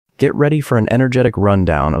Get ready for an energetic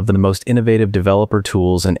rundown of the most innovative developer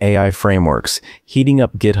tools and AI frameworks heating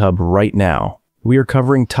up GitHub right now. We are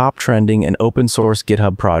covering top trending and open source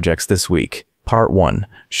GitHub projects this week. Part 1,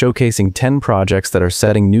 showcasing 10 projects that are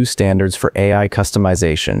setting new standards for AI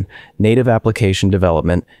customization, native application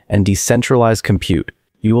development, and decentralized compute.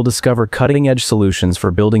 You will discover cutting-edge solutions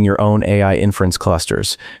for building your own AI inference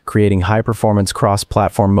clusters, creating high-performance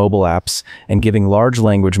cross-platform mobile apps, and giving large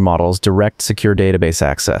language models direct, secure database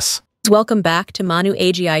access. Welcome back to Manu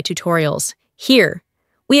AGI Tutorials. Here,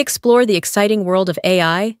 we explore the exciting world of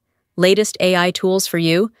AI, latest AI tools for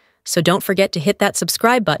you, so don't forget to hit that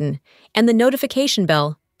subscribe button and the notification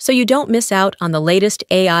bell so you don't miss out on the latest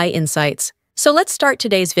AI insights. So let's start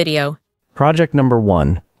today's video. Project number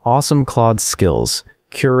 1, Awesome Claude Skills.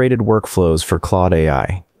 Curated workflows for Claude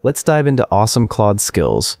AI. Let's dive into Awesome Claude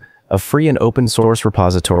Skills, a free and open source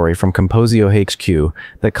repository from Composio HQ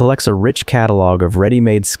that collects a rich catalog of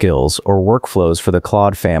ready-made skills or workflows for the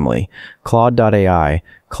Claude family, Claude.ai,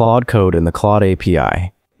 Claude Code, and the Claude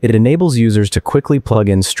API. It enables users to quickly plug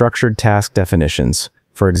in structured task definitions,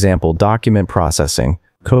 for example, document processing,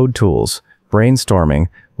 code tools, brainstorming,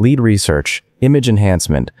 lead research, image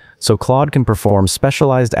enhancement, so Claude can perform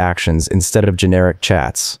specialized actions instead of generic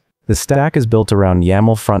chats. The stack is built around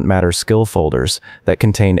YAML front matter skill folders that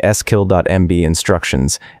contain skill.mb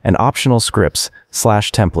instructions and optional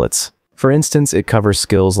scripts/templates. For instance, it covers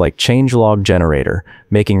skills like changelog generator,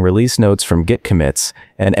 making release notes from Git commits,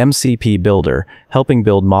 and MCP builder, helping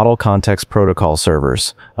build model context protocol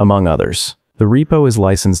servers, among others. The repo is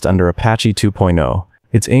licensed under Apache 2.0.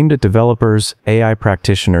 It's aimed at developers, AI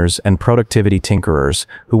practitioners, and productivity tinkerers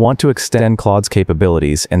who want to extend Claude's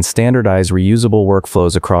capabilities and standardize reusable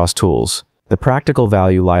workflows across tools. The practical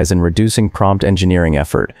value lies in reducing prompt engineering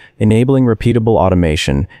effort, enabling repeatable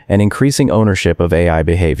automation, and increasing ownership of AI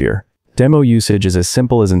behavior. Demo usage is as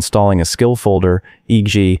simple as installing a skill folder,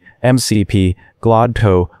 e.g., MCP, Claude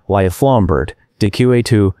to, Liaflombert,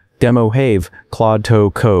 DQA2, Demo Have, Claude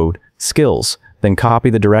to code, skills, then copy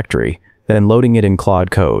the directory, then loading it in Claude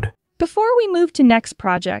Code. Before we move to next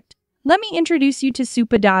project, let me introduce you to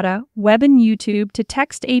Supadata, web and YouTube to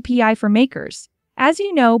text API for makers. As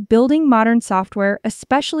you know, building modern software,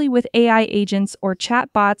 especially with AI agents or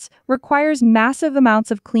chatbots, requires massive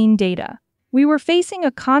amounts of clean data. We were facing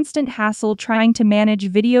a constant hassle trying to manage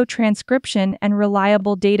video transcription and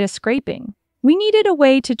reliable data scraping. We needed a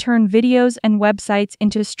way to turn videos and websites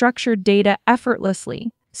into structured data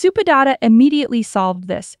effortlessly. Supadata immediately solved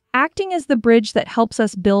this, acting as the bridge that helps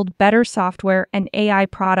us build better software and AI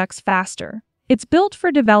products faster. It's built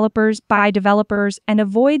for developers by developers and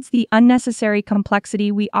avoids the unnecessary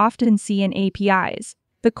complexity we often see in APIs.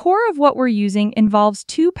 The core of what we're using involves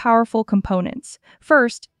two powerful components.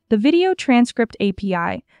 First, the Video Transcript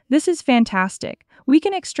API. This is fantastic. We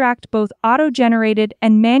can extract both auto-generated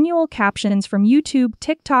and manual captions from YouTube,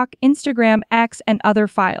 TikTok, Instagram, X, and other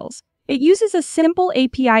files. It uses a simple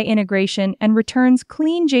API integration and returns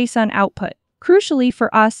clean JSON output. Crucially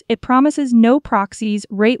for us, it promises no proxies,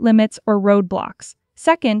 rate limits, or roadblocks.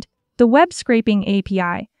 Second, the web scraping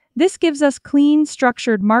API. This gives us clean,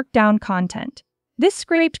 structured Markdown content. This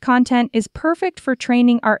scraped content is perfect for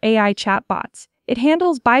training our AI chatbots. It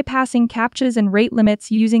handles bypassing CAPTCHAs and rate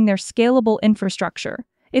limits using their scalable infrastructure.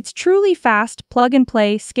 It's truly fast,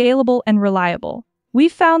 plug-and-play, scalable, and reliable.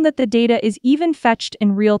 We've found that the data is even fetched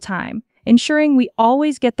in real time, ensuring we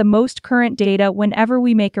always get the most current data whenever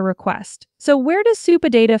we make a request. So where does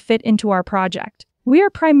Supadata fit into our project? We are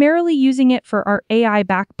primarily using it for our AI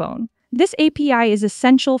backbone. This API is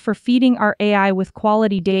essential for feeding our AI with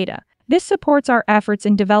quality data. This supports our efforts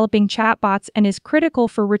in developing chatbots and is critical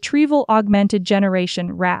for retrieval augmented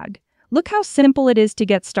generation (RAG). Look how simple it is to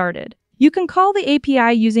get started. You can call the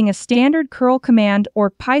API using a standard curl command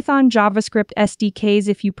or Python JavaScript SDKs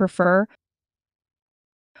if you prefer,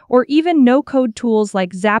 or even no-code tools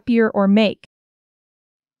like Zapier or Make.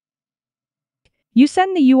 You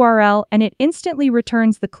send the URL and it instantly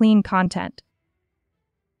returns the clean content.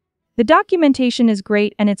 The documentation is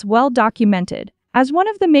great and it's well documented. As one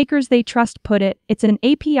of the makers they trust put it, it's an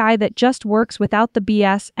API that just works without the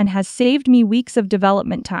BS and has saved me weeks of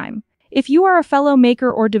development time. If you are a fellow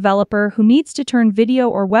maker or developer who needs to turn video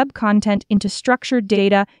or web content into structured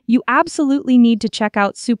data, you absolutely need to check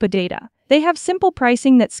out Supadata. They have simple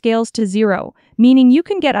pricing that scales to 0, meaning you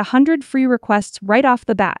can get 100 free requests right off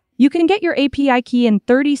the bat. You can get your API key in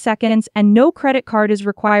 30 seconds and no credit card is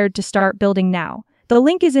required to start building now. The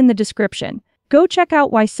link is in the description. Go check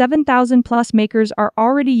out why 7,000 plus makers are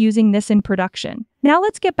already using this in production. Now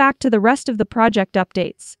let's get back to the rest of the project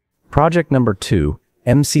updates. Project number 2,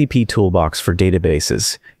 MCP Toolbox for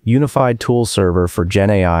databases, unified tool server for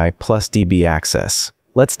GenAI plus DB access.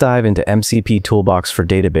 Let's dive into MCP Toolbox for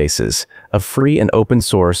databases, a free and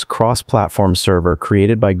open-source cross-platform server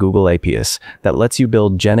created by Google APIs that lets you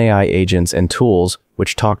build GenAI agents and tools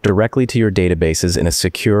which talk directly to your databases in a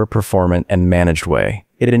secure, performant, and managed way.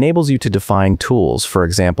 It enables you to define tools, for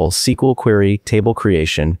example, SQL query, table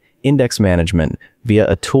creation, index management, via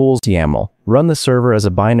a tools YAML. Run the server as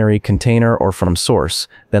a binary container or from source,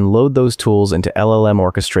 then load those tools into LLM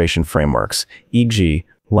orchestration frameworks, e.g.,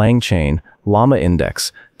 LangChain, Llama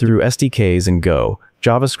Index, through SDKs in Go,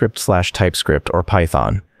 JavaScript/TypeScript, or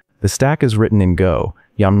Python. The stack is written in Go,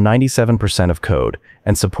 YAM 97% of code,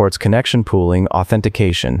 and supports connection pooling,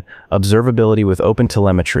 authentication, observability with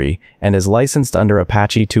OpenTelemetry, and is licensed under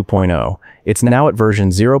Apache 2.0. It's now at version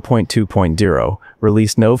 0.2.0,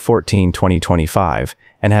 released Nov 14, 2025,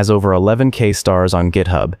 and has over 11K stars on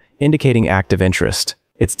GitHub, indicating active interest.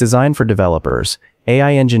 It's designed for developers,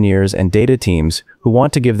 AI engineers, and data teams who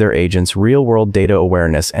want to give their agents real-world data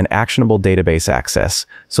awareness and actionable database access,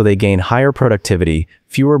 so they gain higher productivity,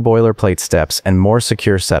 fewer boilerplate steps, and more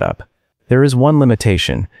secure setup. There is one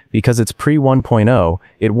limitation. Because it's pre-1.0,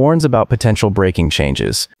 it warns about potential breaking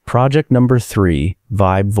changes. Project number 3,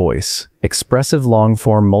 VibeVoice, expressive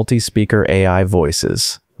long-form multi-speaker AI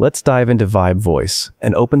voices. Let's dive into VibeVoice,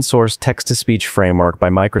 an open-source text-to-speech framework by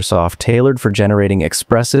Microsoft tailored for generating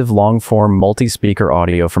expressive, long-form, multi-speaker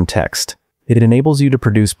audio from text. It enables you to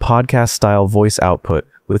produce podcast-style voice output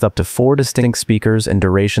with up to 4 distinct speakers and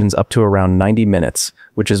durations up to around 90 minutes,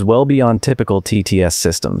 which is well beyond typical TTS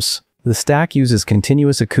systems. The stack uses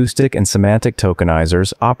continuous acoustic and semantic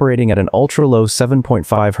tokenizers operating at an ultra-low 7.5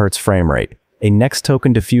 Hz frame rate, a next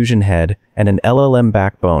token diffusion head, and an LLM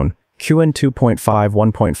backbone, QN 2.5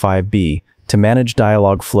 1.5b, to manage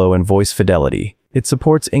dialogue flow and voice fidelity. It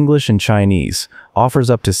supports English and Chinese, offers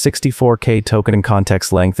up to 64K token and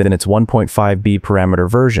context length in its 1.5b parameter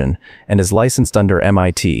version, and is licensed under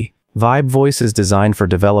MIT. VibeVoice is designed for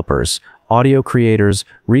developers, audio creators,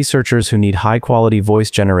 researchers who need high-quality voice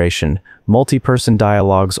generation, multi-person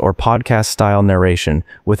dialogues, or podcast-style narration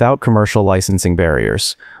without commercial licensing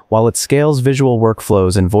barriers. While it scales visual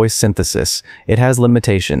workflows and voice synthesis, it has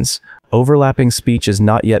limitations. Overlapping speech is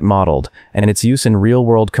not yet modeled, and its use in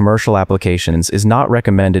real-world commercial applications is not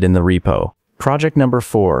recommended in the repo. Project number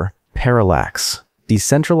 4, Parallax,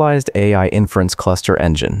 Decentralized AI Inference Cluster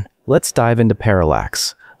Engine. Let's dive into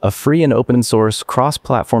Parallax, a free and open-source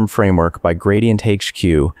cross-platform framework by Gradient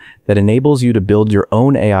HQ that enables you to build your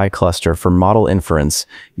own AI cluster for model inference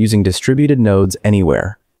using distributed nodes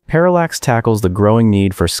anywhere. Parallax tackles the growing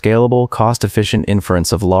need for scalable, cost-efficient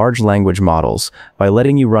inference of large language models by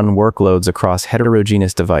letting you run workloads across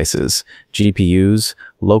heterogeneous devices, GPUs,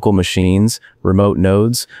 local machines, remote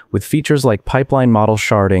nodes, with features like pipeline model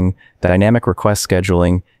sharding, dynamic request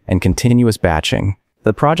scheduling, and continuous batching.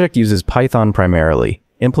 The project uses Python primarily,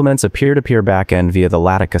 implements a peer-to-peer backend via the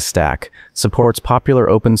Latica stack, supports popular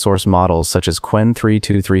open-source models such as Qwen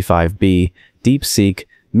 3235b, DeepSeek,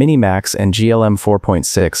 Minimax, and GLM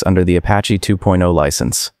 4.6 under the Apache 2.0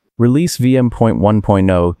 license. Release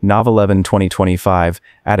VM.1.0 Nov 11 2025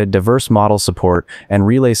 added diverse model support and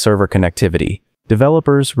relay server connectivity.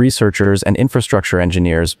 Developers, researchers, and infrastructure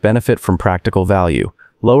engineers benefit from practical value,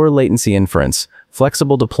 lower latency inference,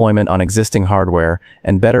 flexible deployment on existing hardware,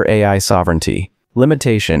 and better AI sovereignty.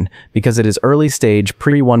 Limitation: because it is early stage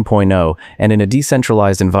pre-1.0 and in a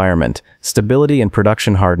decentralized environment, stability and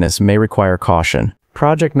production hardness may require caution.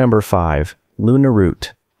 Project number 5,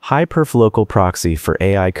 LunaRoute, high-perf local proxy for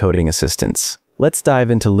AI coding assistance. Let's dive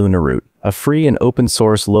into LunaRoute, a free and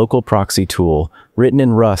open-source local proxy tool written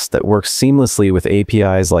in Rust that works seamlessly with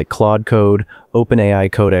APIs like Claude Code, OpenAI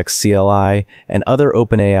Codex CLI, and other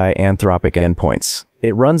OpenAI anthropic endpoints.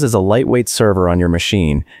 It runs as a lightweight server on your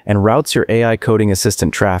machine and routes your AI coding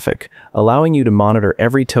assistant traffic, allowing you to monitor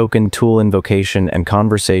every token, tool invocation, and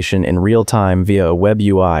conversation in real time via a web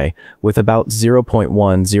UI with about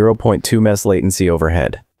 0.1–0.2 ms latency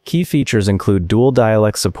overhead. Key features include dual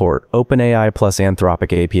dialect support, OpenAI plus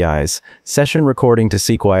Anthropic APIs, session recording to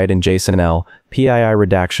SQLite and JSON-L, PII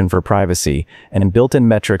redaction for privacy, and built-in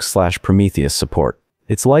metrics/Prometheus support.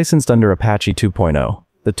 It's licensed under Apache 2.0.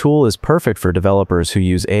 The tool is perfect for developers who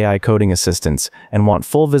use AI coding assistants and want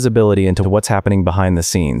full visibility into what's happening behind the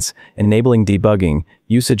scenes, enabling debugging,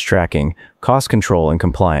 usage tracking, cost control, and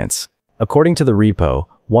compliance. According to the repo,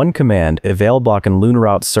 one command, evalblock and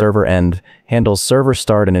LunaRoute server end, handles server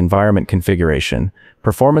start and environment configuration.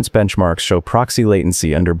 Performance benchmarks show proxy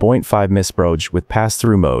latency under 0.5 ms with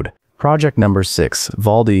pass-through mode. Project number 6,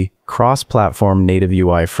 Valdi, cross-platform native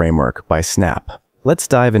UI framework by Snap. Let's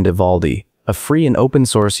dive into Valdi, a free and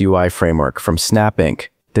open-source UI framework from Snap Inc.,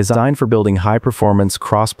 designed for building high-performance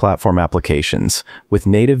cross-platform applications with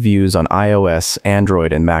native views on iOS,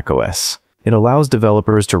 Android, and macOS. It allows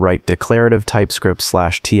developers to write declarative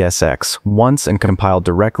TypeScript/TSX once and compile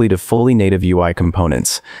directly to fully native UI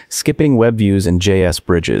components, skipping web views and JS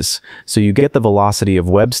bridges, so you get the velocity of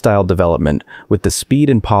web-style development with the speed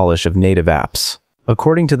and polish of native apps.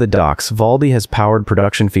 According to the docs, Valdi has powered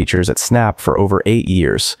production features at Snap for over 8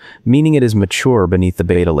 years, meaning it is mature beneath the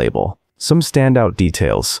beta label. Some standout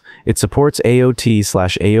details: it supports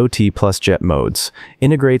AOT/AOT plus jet modes,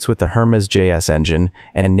 integrates with the Hermes.js engine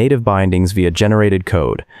and native bindings via generated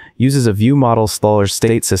code, uses a view model installer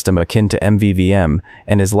state system akin to MVVM,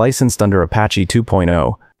 and is licensed under Apache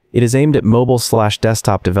 2.0. It is aimed at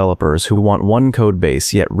mobile/desktop developers who want one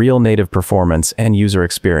codebase yet real native performance and user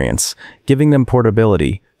experience, giving them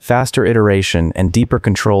portability, faster iteration, and deeper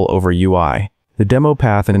control over UI. The demo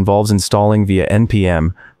path involves installing via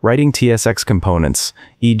NPM, writing TSX components,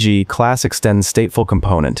 e.g. class extends stateful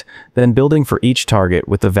component, then building for each target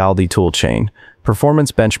with the Valdi toolchain.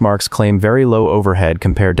 Performance benchmarks claim very low overhead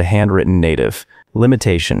compared to handwritten native.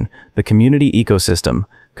 Limitation: the community ecosystem.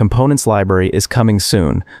 Components library is coming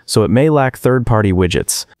soon, so it may lack third-party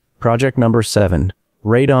widgets. Project number 7.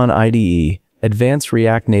 Radon IDE, Advanced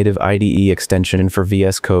React Native IDE extension for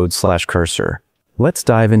VS Code/Cursor. Let's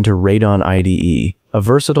dive into Radon IDE, a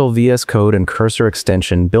versatile VS Code and Cursor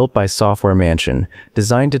extension built by Software Mansion,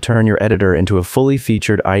 designed to turn your editor into a fully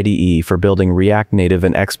featured IDE for building React Native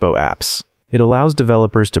and Expo apps. It allows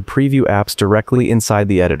developers to preview apps directly inside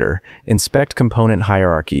the editor, inspect component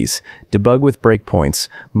hierarchies, debug with breakpoints,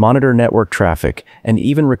 monitor network traffic, and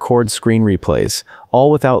even record screen replays,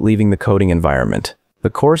 all without leaving the coding environment. The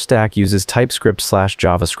core stack uses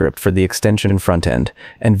TypeScript/JavaScript for the extension frontend,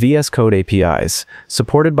 and VS Code APIs,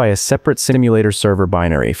 supported by a separate simulator server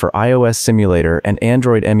binary for iOS simulator and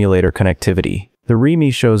Android emulator connectivity. The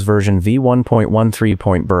README shows version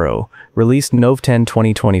v1.13.0, released Nov 10,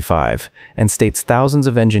 2025, and states thousands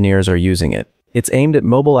of engineers are using it. It's aimed at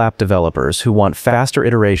mobile app developers who want faster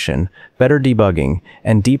iteration, better debugging,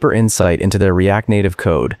 and deeper insight into their React Native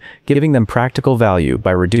code, giving them practical value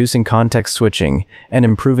by reducing context switching and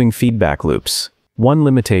improving feedback loops. One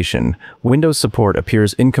limitation: Windows support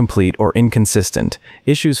appears incomplete or inconsistent.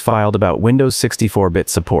 Issues filed about Windows 64-bit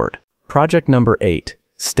support. Project number 8.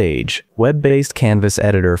 Stage, web-based canvas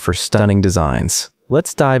editor for stunning designs.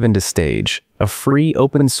 Let's dive into Stage, a free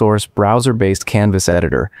open-source browser-based canvas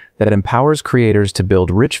editor that empowers creators to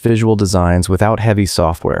build rich visual designs without heavy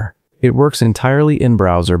software. It works entirely in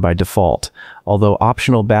browser by default, although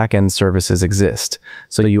optional back-end services exist.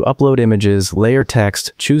 So you upload images, layer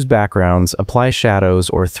text, choose backgrounds, apply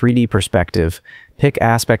shadows or 3D perspective, pick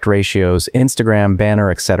aspect ratios, Instagram,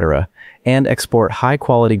 banner, etc., and export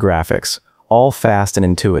high-quality graphics, all fast and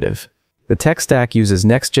intuitive. The tech stack uses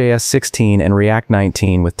Next.js 16 and React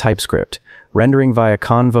 19 with TypeScript, rendering via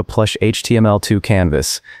Canva plus HTML2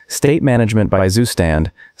 canvas, state management by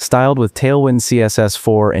Zustand, styled with Tailwind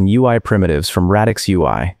CSS4 and UI primitives from Radix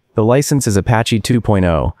UI. The license is Apache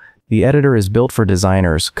 2.0. The editor is built for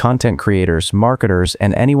designers, content creators, marketers,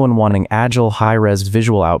 and anyone wanting agile, high-res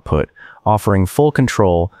visual output, offering full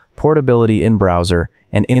control, portability in browser,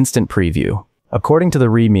 and instant preview. According to the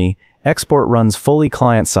README, export runs fully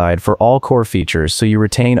client-side for all core features so you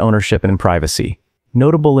retain ownership and privacy.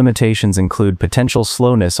 Notable limitations include potential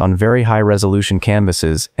slowness on very high-resolution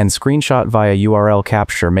canvases, and screenshot via URL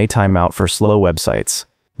capture may time out for slow websites.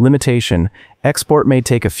 Limitation: export may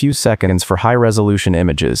take a few seconds for high-resolution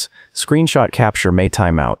images. Screenshot capture may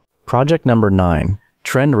time out. Project number 9.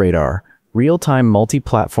 TrendRadar, real-time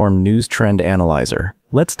multi-platform news trend analyzer.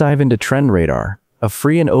 Let's dive into TrendRadar, a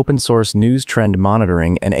free and open-source news trend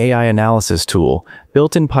monitoring and AI analysis tool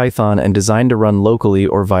built in Python and designed to run locally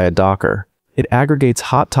or via Docker. It aggregates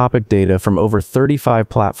hot topic data from over 35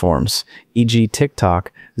 platforms, e.g.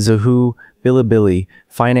 TikTok, Zahoo, Bilibili,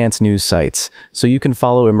 finance news sites, so you can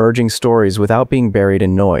follow emerging stories without being buried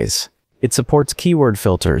in noise. It supports keyword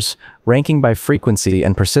filters, ranking by frequency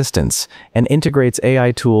and persistence, and integrates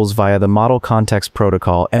AI tools via the Model Context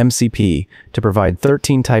Protocol (MCP) to provide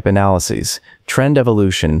 13-type analyses, trend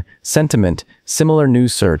evolution, sentiment, similar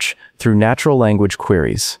news search through natural language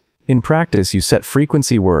queries. In practice, you set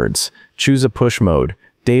frequency words, choose a push mode,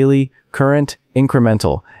 daily, current,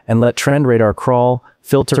 incremental, and let TrendRadar crawl,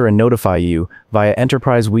 filter, and notify you via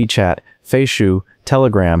enterprise WeChat, Feishu,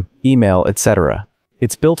 Telegram, email, etc.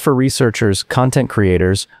 It's built for researchers, content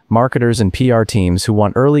creators, marketers, and PR teams who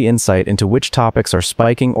want early insight into which topics are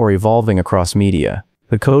spiking or evolving across media.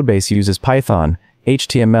 The codebase uses Python,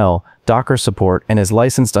 HTML, Docker support, and is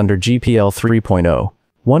licensed under GPL 3.0.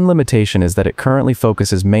 One limitation is that it currently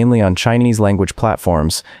focuses mainly on Chinese language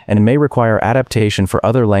platforms and may require adaptation for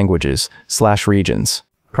other languages/regions.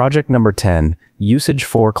 Project number 10, Usage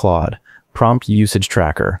for Claude, Prompt Usage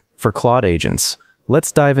Tracker for Claude agents.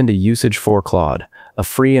 Let's dive into Usage for Claude, a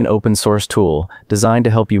free and open source tool designed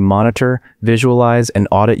to help you monitor, visualize, and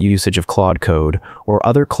audit usage of Claude code or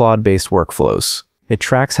other Claude-based workflows. It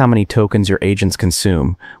tracks how many tokens your agents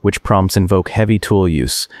consume, which prompts invoke heavy tool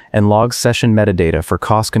use, and logs session metadata for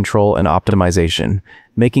cost control and optimization,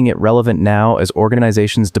 making it relevant now as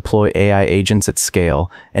organizations deploy AI agents at scale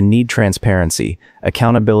and need transparency,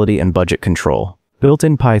 accountability, and budget control. Built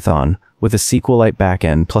in Python, with a SQLite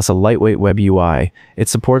backend plus a lightweight web UI, it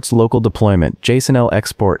supports local deployment, JSON-L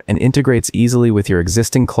export, and integrates easily with your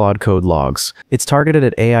existing Claude code logs. It's targeted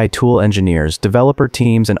at AI tool engineers, developer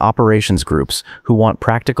teams, and operations groups who want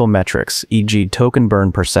practical metrics, e.g. token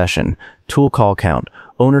burn per session, tool call count,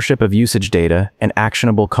 ownership of usage data, and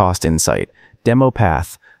actionable cost insight. Demo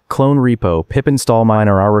path, clone repo, pip install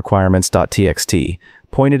minor requirements.txt,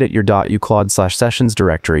 pointed at your .uclaude/sessions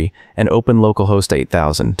directory, and open localhost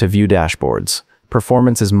 8000 to view dashboards.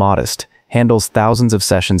 Performance is modest, handles thousands of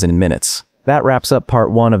sessions in minutes. That wraps up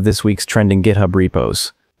part 1 of this week's trending GitHub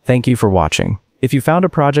repos. Thank you for watching. If you found a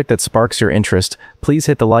project that sparks your interest, please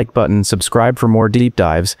hit the like button, subscribe for more deep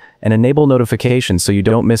dives, and enable notifications so you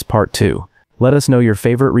don't miss part 2. Let us know your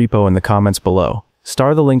favorite repo in the comments below.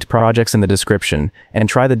 Star the linked projects in the description, and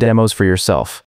try the demos for yourself.